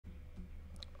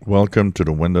Welcome to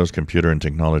the Windows Computer and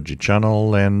Technology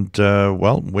channel, and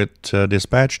with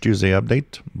Dispatch Tuesday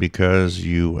update, because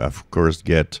you of course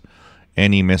get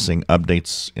any missing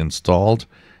updates installed.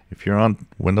 If you're on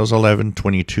Windows 11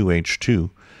 22H2,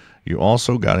 you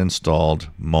also got installed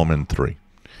Moment 3.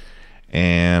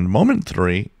 And Moment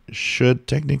 3 should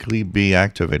technically be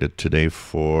activated today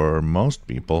for most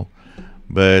people.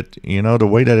 But, you know, the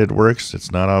way that it works,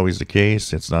 it's not always the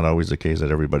case. It's not always the case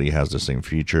that everybody has the same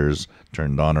features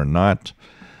turned on or not.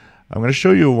 I'm going to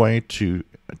show you a way to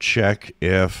check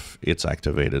if it's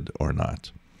activated or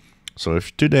not. So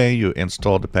if today you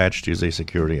install the Patch Tuesday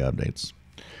security updates,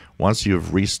 once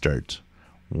you've restarted,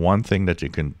 one thing that you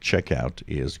can check out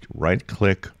is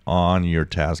right-click on your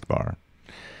taskbar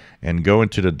and go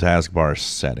into the taskbar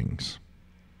settings.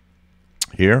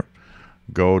 Here,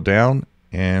 go down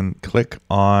and click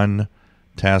on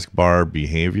taskbar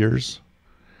behaviors.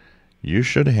 You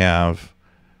should have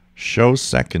show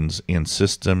seconds in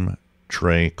system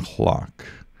tray clock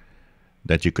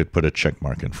that you could put a check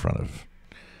mark in front of.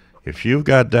 If you've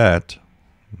got that,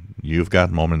 you've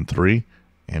got Moment 3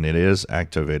 and it is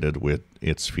activated with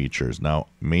its features. Now,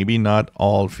 maybe not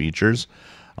all features.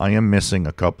 I am missing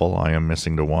a couple. I am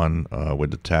missing the one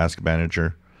with the task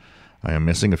manager. I am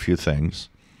missing a few things.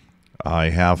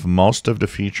 I have most of the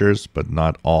features, but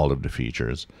not all of the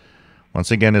features.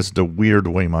 Once again, it's the weird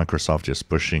way Microsoft is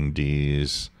pushing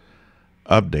these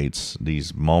updates,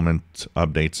 these moment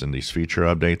updates and these feature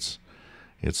updates.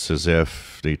 It's as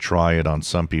if they try it on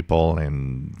some people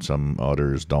and some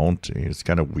others don't. It's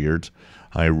kind of weird.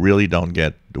 I really don't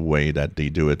get the way that they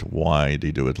do it, why they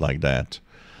do it like that.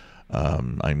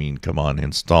 I mean, come on,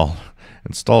 install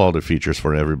all the features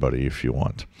for everybody if you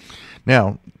want.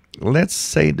 Now, let's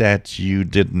say that you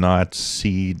did not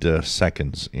see the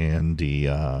seconds in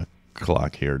the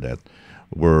clock here that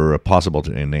were possible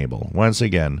to enable. Once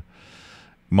again,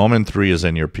 Moment 3 is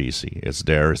in your PC. It's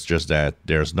there. It's just that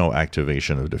there's no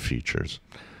activation of the features.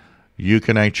 You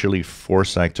can actually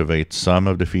force activate some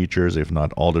of the features, if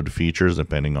not all of the features,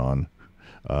 depending on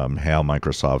how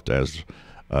Microsoft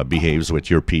behaves with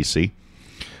your PC.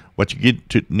 What you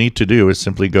need to do is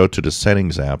simply go to the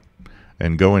Settings app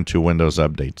and go into Windows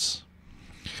Updates.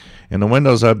 In the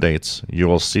Windows Updates, you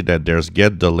will see that there's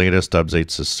Get the latest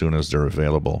updates as soon as they're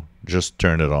available. Just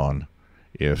turn it on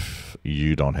if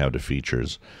you don't have the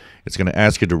features. It's going to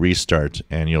ask you to restart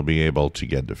and you'll be able to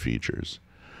get the features.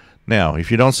 Now, if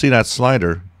you don't see that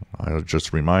slider, I'll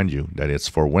just remind you that it's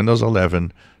for Windows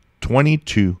 11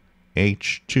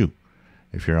 22H2.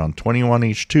 If you're on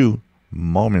 21H2,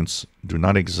 moments do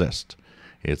not exist.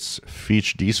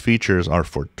 These features are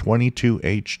for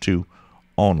 22H2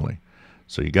 only.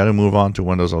 So you got to move on to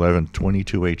Windows 11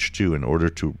 22H2 in order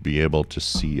to be able to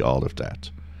see all of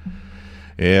that.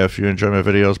 If you enjoy my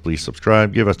videos, please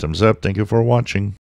subscribe, give us a thumbs up. Thank you for watching.